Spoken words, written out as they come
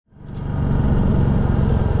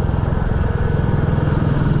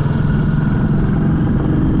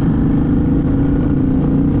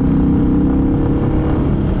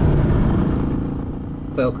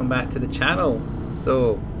welcome back to the channel.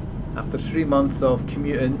 So after 3 months of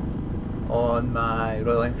commuting on my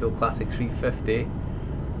Royal Enfield Classic 350,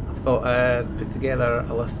 I thought I'd put together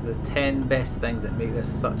a list of the 10 best things that make this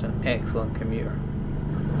such an excellent commuter.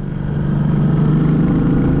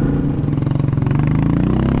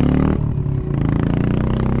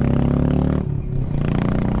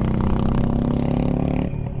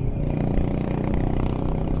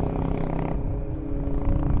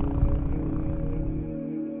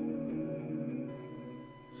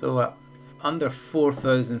 So at under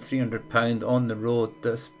 £4,300 on the road,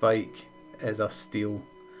 this bike is a steal,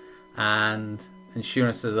 and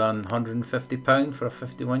insurance is on £150 for a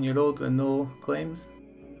 51-year-old with no claims.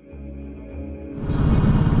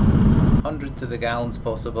 100 to the gallons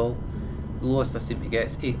possible. The lowest I seem to get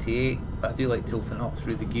is 88, but I do like to open it up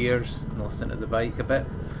through the gears and listen to the bike a bit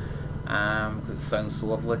because it sounds so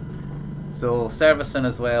lovely. So servicing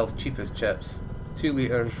as well, cheap as chips. 2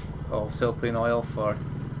 litres of Silclean oil for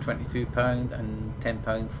 £22 and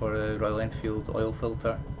 £10 for a Royal Enfield oil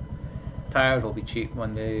filter. Tyres will be cheap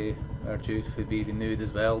when they are due to be renewed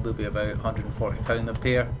as well. They'll be about £140 a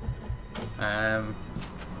pair.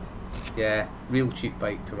 Yeah, real cheap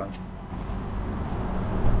bike to run.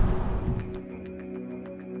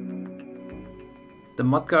 The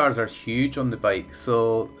mudguards are huge on the bike,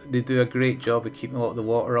 so they do a great job of keeping a lot of the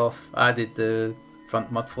water off. I added the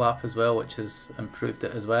front mud flap as well, which has improved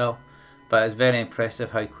it as well. But it's very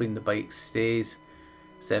impressive how clean the bike stays.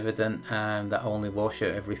 It's evident that I only wash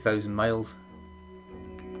it every 1,000 miles.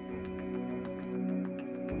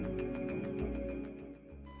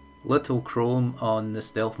 Little chrome on the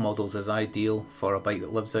Stealth models is ideal for a bike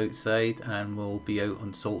that lives outside and will be out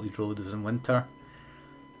on salted roads in winter.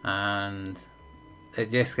 And it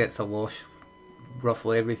just gets a wash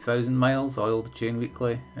roughly every 1,000 miles, oil the chain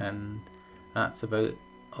weekly, and that's about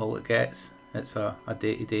all it gets. It's a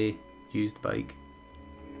day-to-day used bike.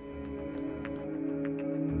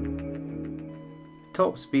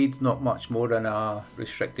 Top speed's not much more than a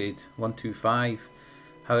restricted 125.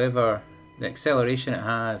 However, the acceleration it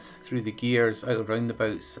has through the gears, out of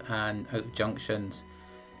roundabouts and out of junctions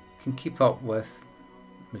can keep up with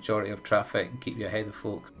majority of traffic and keep you ahead of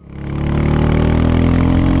folks.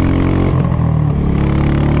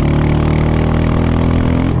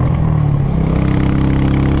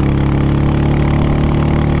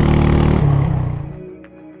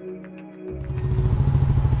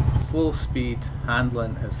 Slow speed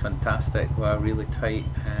handling is fantastic with a really tight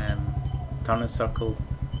turning circle,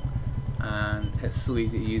 and it's so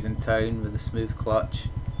easy to use in town with a smooth clutch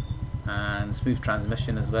and smooth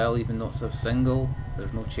transmission as well. Even though it's a single,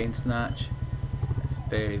 there's no chain snatch. It's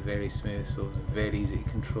very, very smooth, so it's very easy to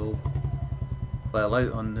control. While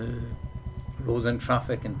out on the roads in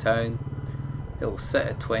traffic in town, it'll sit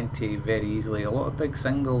at 20 very easily. A lot of big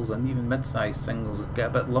singles and even mid-sized singles get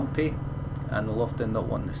a bit lumpy and will often not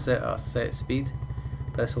want to sit at a set speed.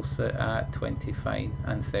 This will sit at 20 fine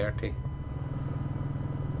and 30.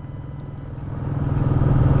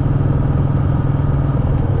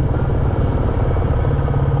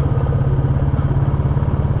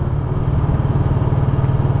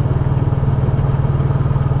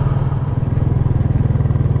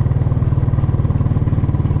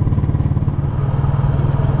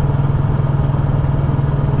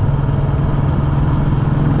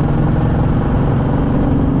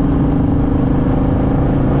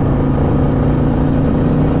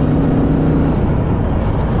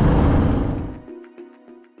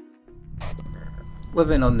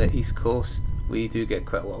 Living on the east coast, we do get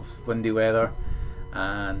quite a lot of windy weather,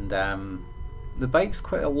 and the bike's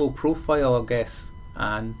quite a low profile, I guess,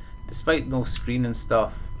 and despite no screen and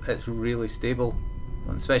stuff, it's really stable,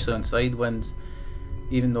 especially on side winds.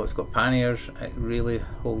 Even though it's got panniers, it really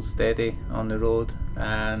holds steady on the road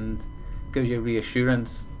and gives you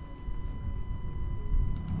reassurance.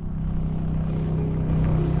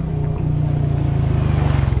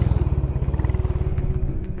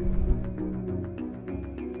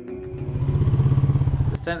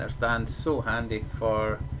 Centre stand's so handy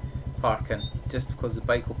for parking, just because the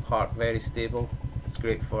bike will park very stable. It's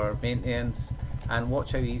great for maintenance, and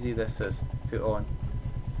watch how easy this is to put on.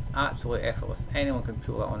 Absolutely effortless. Anyone can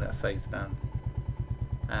put that on a side stand.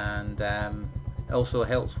 And it also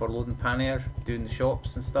helps for loading pannier, doing the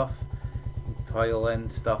shops and stuff. You can pile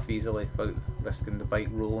in stuff easily without risking the bike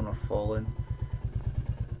rolling or falling.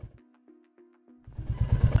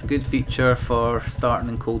 A good feature for starting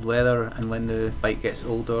in cold weather and when the bike gets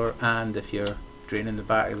older, and if you're draining the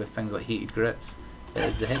battery with things like heated grips,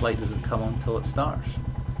 is the headlight doesn't come on until it starts.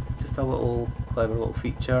 Just a little clever little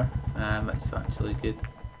feature, it's actually good.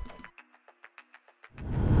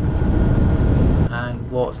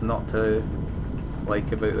 And what's not to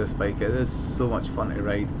like about this bike? It is so much fun to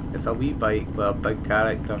ride. It's a wee bike with a big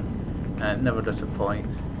character and it never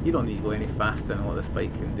disappoints. You don't need to go any faster than what this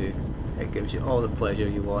bike can do. It gives you all the pleasure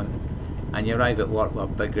you want, and you arrive at work with a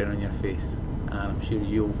big grin on your face, and I'm sure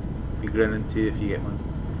you'll be grinning too if you get one.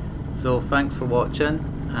 So thanks for watching,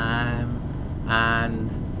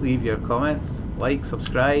 and leave your comments, like,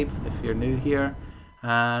 subscribe if you're new here,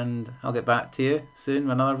 and I'll get back to you soon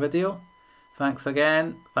with another video. Thanks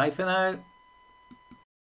again, bye for now.